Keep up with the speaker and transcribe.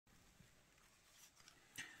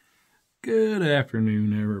Good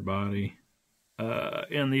afternoon, everybody.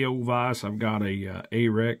 In the old vise, I've got a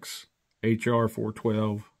Ahrex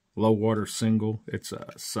HR412 low water single. It's a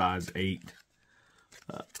size 8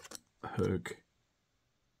 hook.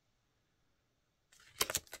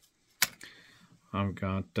 I've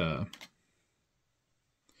got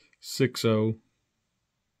 6.0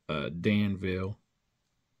 Danville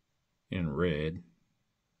in red,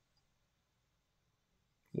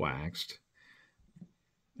 waxed.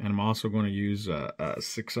 And I'm also going to use a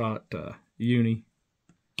 6/0 uni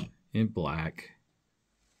in black.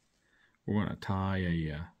 We're going to tie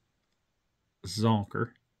a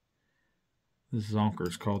zonker. This zonker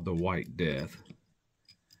is called the White Death.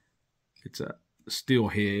 It's a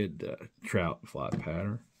steelhead trout fly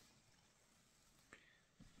pattern.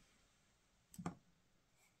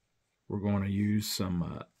 We're going to use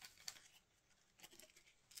some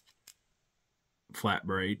flat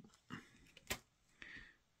braid.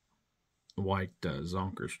 White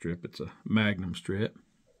zonker strip. It's a Magnum strip,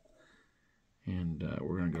 and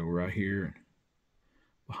we're going to go right here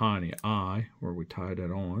behind the eye where we tied that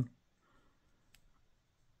on,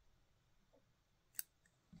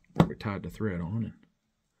 where we tied the thread on, and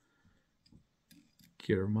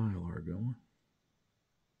get our mylar going.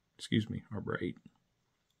 Excuse me, our braid.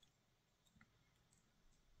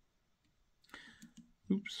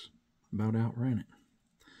 Oops, about outran it.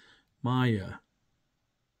 My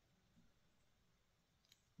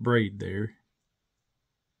braid there,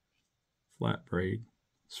 flat braid,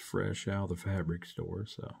 it's fresh out of the fabric store,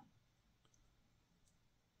 so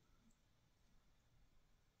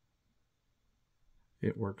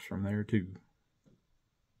it works from there too.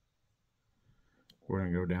 We're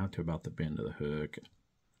going to go down to about the bend of the hook.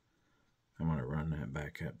 I'm going to run that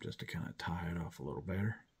back up just to kind of tie it off a little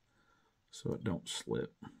better so it don't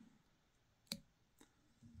slip.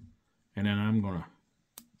 And then I'm going to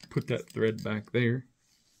put that thread back there.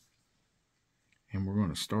 And we're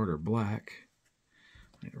going to start our black.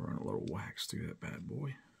 I need to run a little wax through that bad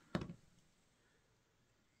boy.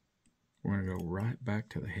 We're going to go right back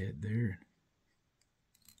to the head there.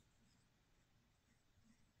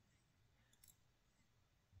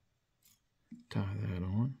 Tie that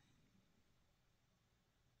on.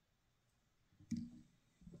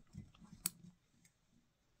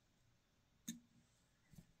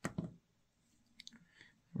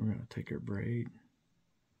 We're going to take our braid.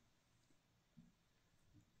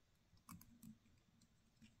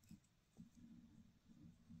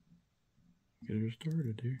 Get her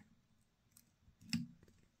started here.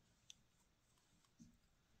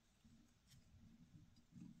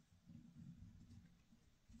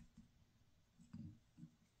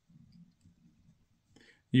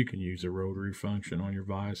 You can use a rotary function on your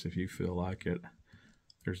vise if you feel like it.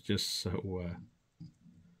 There's just so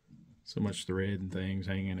much thread and things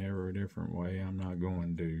hanging every different way. I'm not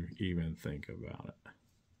going to even think about it.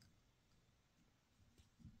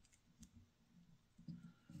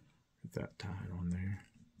 Get that tied on there.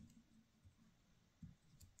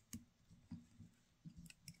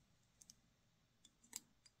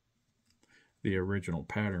 The original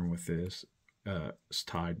pattern with this is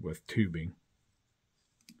tied with tubing.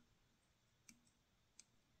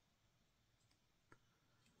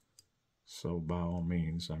 So by all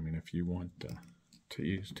means, I mean, if you want to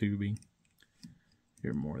use tubing,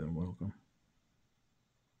 you're more than welcome.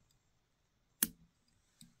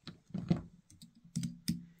 I'm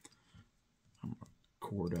going to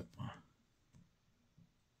cord up my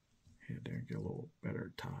head there, get a little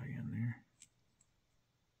better tie in there.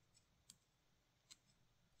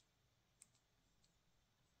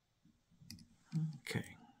 Okay.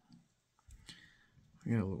 I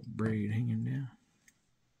got a little braid hanging down.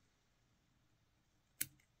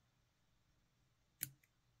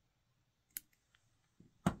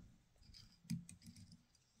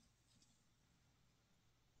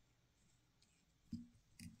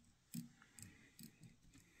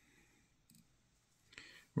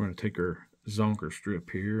 We're going to take our zonker strip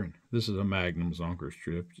here, and this is a Magnum zonker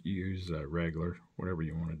strip. You use regular, whatever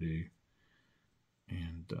you want to do.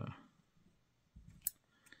 And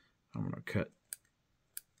I'm going to cut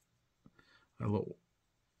a little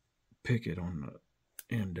picket on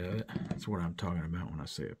the end of it. That's what I'm talking about when I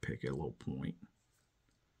say a picket, a little point.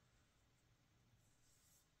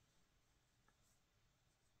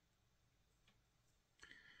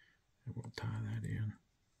 And we'll tie that in.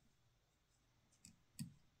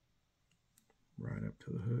 Right up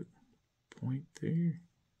to the hook point there,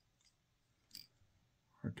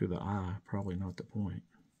 or to the eye, probably not the point.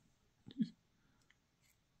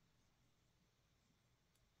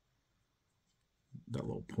 That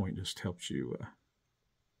little point just helps you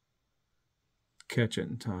catch it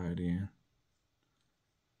and tie it in.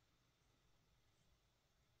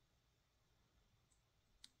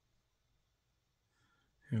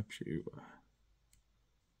 helps you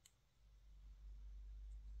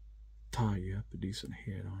tie you up a decent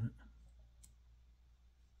head on it.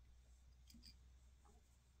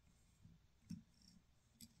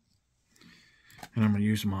 And I'm going to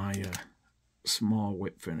use my small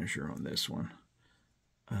whip finisher on this one.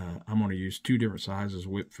 I'm going to use 2 different sizes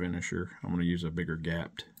whip finisher. I'm going to use a bigger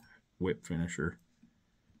gapped whip finisher.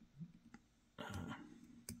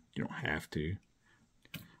 You don't have to.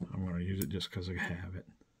 I'm going to use it just because I have it.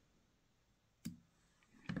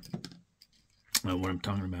 What I'm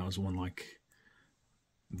talking about is one like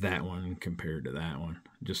that one compared to that one.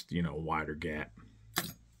 Just, you know, a wider gap.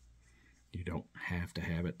 You don't have to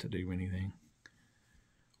have it to do anything.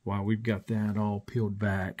 While we've got that all peeled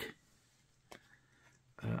back,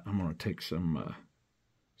 I'm going to take some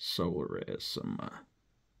Solarez, some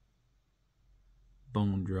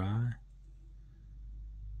Bone Dry.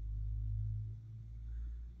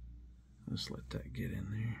 Let's let that get in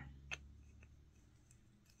there.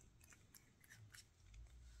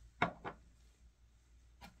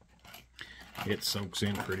 It soaks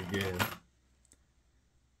in pretty good.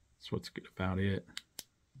 That's what's good about it.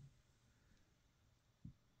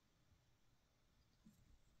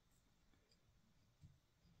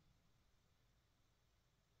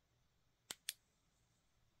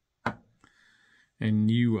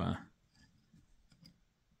 And you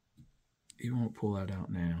won't pull that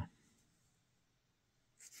out now.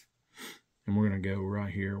 And we're going to go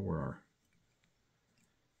right here where our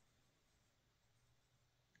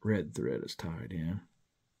red thread is tied in.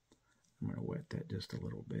 I'm going to wet that just a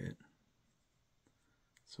little bit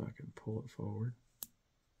so I can pull it forward.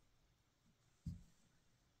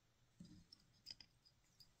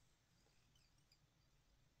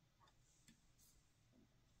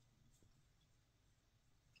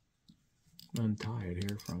 Untie it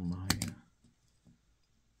here from my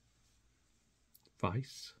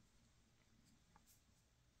vise.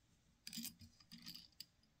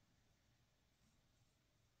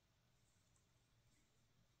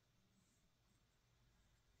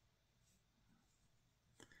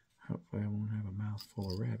 Hopefully I won't have a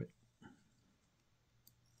mouthful of rabbit.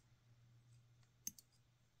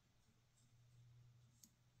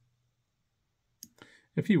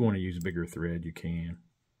 If you want to use bigger thread, you can.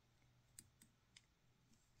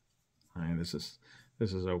 This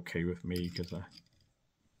is okay with me because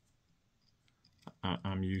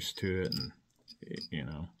I'm used to it, and you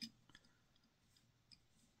know,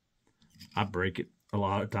 I break it a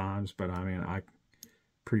lot of times, but I mean I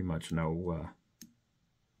pretty much know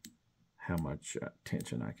how much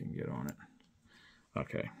tension I can get on it.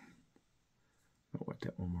 Okay, I'll wet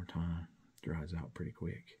that one more time. Dries out pretty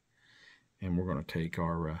quick, and we're going to take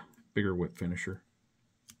our bigger whip finisher.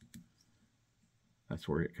 That's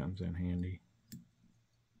where it comes in handy.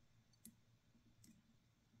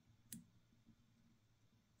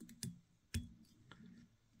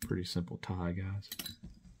 Pretty simple tie, guys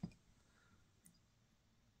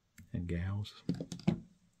and gals.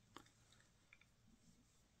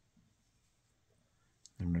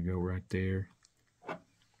 I'm going to go right there. I'm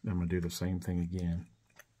going to do the same thing again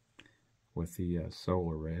with the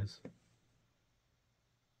Solarez.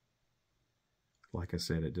 Like I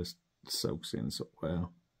said, it just soaks in so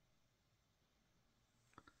well.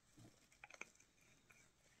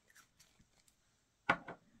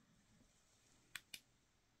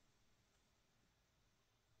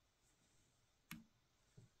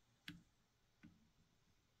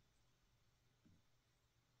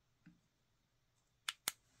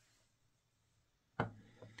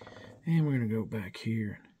 And we're going to go back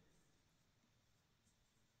here.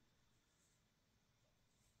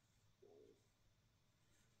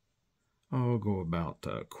 I'll go about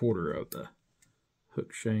a quarter of the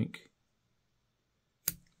hook shank.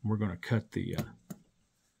 We're going to cut the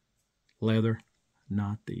leather,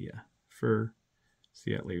 not the fur.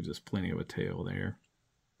 See, that leaves us plenty of a tail there.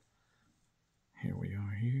 Here we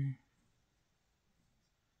are here.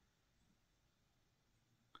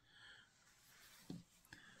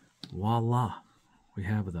 Voila, we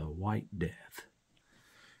have the White Death.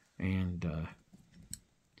 And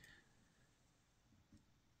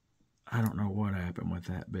I don't know what happened with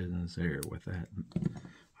that business there. With that,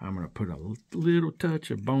 I'm going to put a little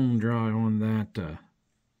touch of Bone Dry on that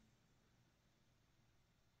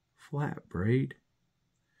flat braid,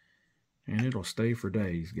 and it'll stay for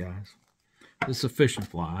days, guys. This is a fishing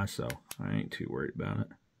fly, so I ain't too worried about it.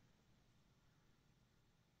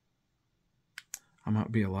 I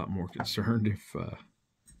might be a lot more concerned if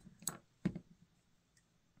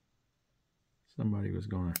somebody was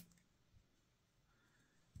going to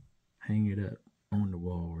hang it up on the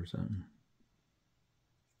wall or something.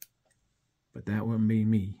 But that wouldn't be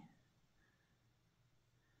me.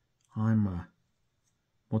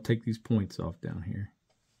 We'll take these points off down here.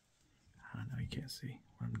 I know you can't see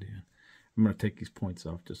what I'm doing. I'm going to take these points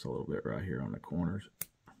off just a little bit right here on the corners.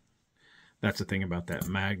 That's the thing about that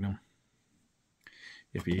Magnum.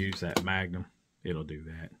 If you use that Magnum, it'll do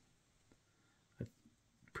that. That's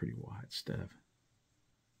pretty wide stuff.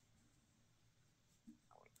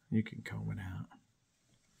 You can comb it out.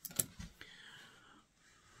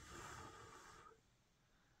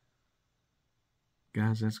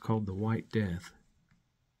 Guys, that's called the White Death.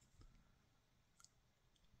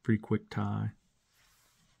 Pretty quick tie.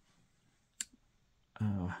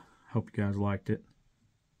 Hope you guys liked it.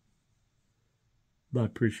 But I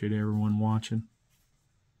appreciate everyone watching.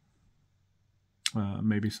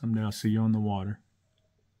 Maybe someday I'll see you on the water.